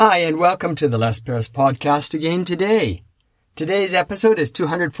Hi, and welcome to the Les Paris podcast again today. Today's episode is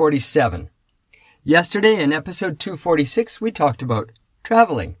 247. Yesterday in episode 246, we talked about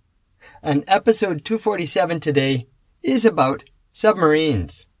traveling. And episode 247 today is about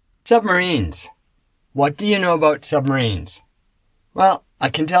submarines. Submarines. What do you know about submarines? Well, I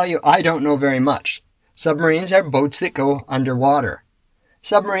can tell you I don't know very much. Submarines are boats that go underwater.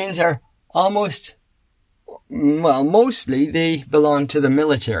 Submarines are mostly they belong to the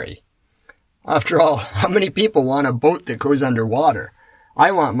military. After all, how many people want a boat that goes underwater?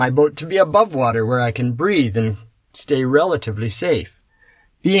 I want my boat to be above water where I can breathe and stay relatively safe.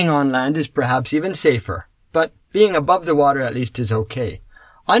 Being on land is perhaps even safer, but being above the water at least is okay.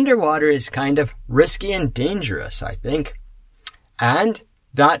 Underwater is kind of risky and dangerous, I think. And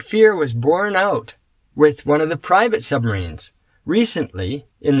that fear was borne out with one of the private submarines. Recently,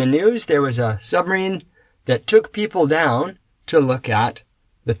 in the news, there was a submarine that took people down to look at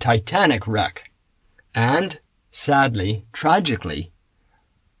the Titanic wreck. And, sadly, tragically,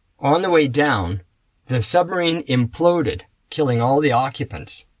 on the way down, the submarine imploded, killing all the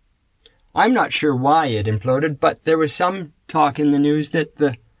occupants. I'm not sure why it imploded, but there was some talk in the news that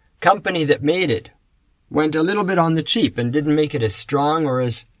the company that made it went a little bit on the cheap and didn't make it as strong or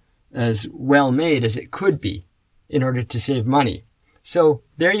as well made as it could be in order to save money. So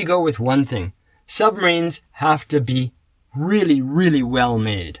there you go with one thing. Submarines have to be really, really well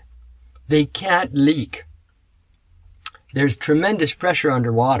made. They can't leak. There's tremendous pressure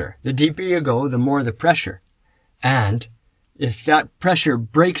underwater. The deeper you go, the more the pressure. And if that pressure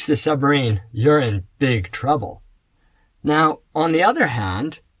breaks the submarine, you're in big trouble. Now, on the other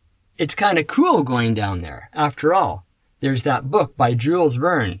hand, it's kind of cool going down there. After all, there's that book by Jules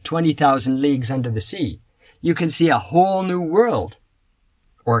Verne, 20,000 Leagues Under the Sea. You can see a whole new world.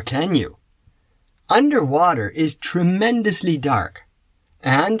 Or can you? Underwater is tremendously dark,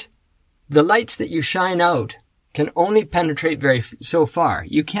 and the lights that you shine out can only penetrate so far.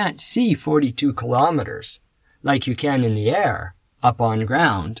 You can't see 42 kilometers like you can in the air up on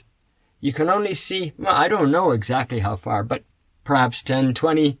ground. You can only see, well, I don't know exactly how far, but perhaps 10,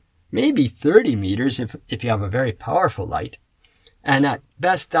 20, maybe 30 meters if you have a very powerful light. And at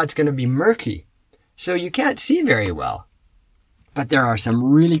best, that's going to be murky. So you can't see very well. But there are some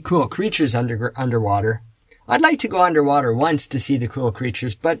really cool creatures underwater. I'd like to go underwater once to see the cool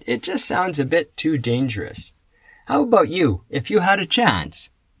creatures, but it just sounds a bit too dangerous. How about you? If you had a chance,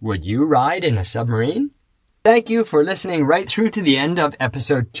 would you ride in a submarine? Thank you for listening right through to the end of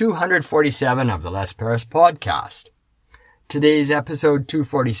episode 247 of the Les Paris podcast. Today's episode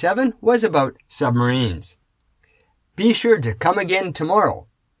 247 was about submarines. Be sure to come again tomorrow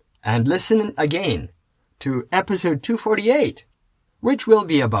and listen again to episode 248. Which will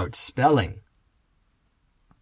be about spelling.